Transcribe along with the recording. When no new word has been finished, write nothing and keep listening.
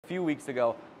few weeks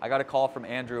ago, I got a call from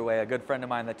Andrew Way, a good friend of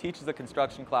mine that teaches a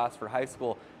construction class for high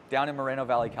school down in Moreno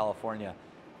Valley, California.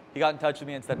 He got in touch with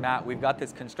me and said, Matt, we've got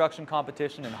this construction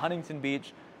competition in Huntington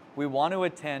Beach. We want to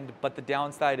attend, but the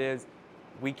downside is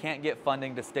we can't get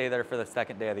funding to stay there for the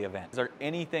second day of the event. Is there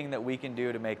anything that we can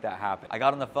do to make that happen? I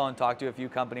got on the phone, talked to a few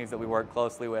companies that we work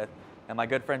closely with, and my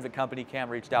good friends at Company Cam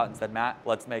reached out and said, Matt,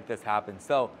 let's make this happen.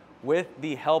 So with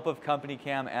the help of Company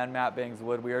Cam and Matt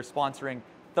Bangswood, we are sponsoring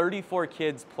 34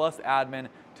 kids plus admin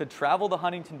to travel to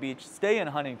Huntington Beach, stay in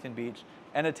Huntington Beach,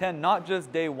 and attend not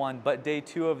just day one, but day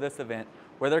two of this event,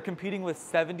 where they're competing with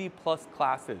 70 plus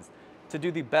classes to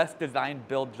do the best design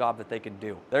build job that they can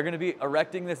do. They're gonna be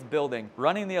erecting this building,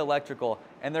 running the electrical,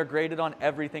 and they're graded on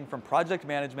everything from project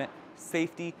management,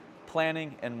 safety,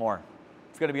 planning, and more.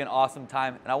 It's gonna be an awesome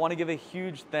time, and I wanna give a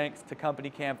huge thanks to Company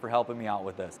Cam for helping me out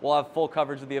with this. We'll have full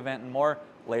coverage of the event and more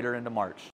later into March.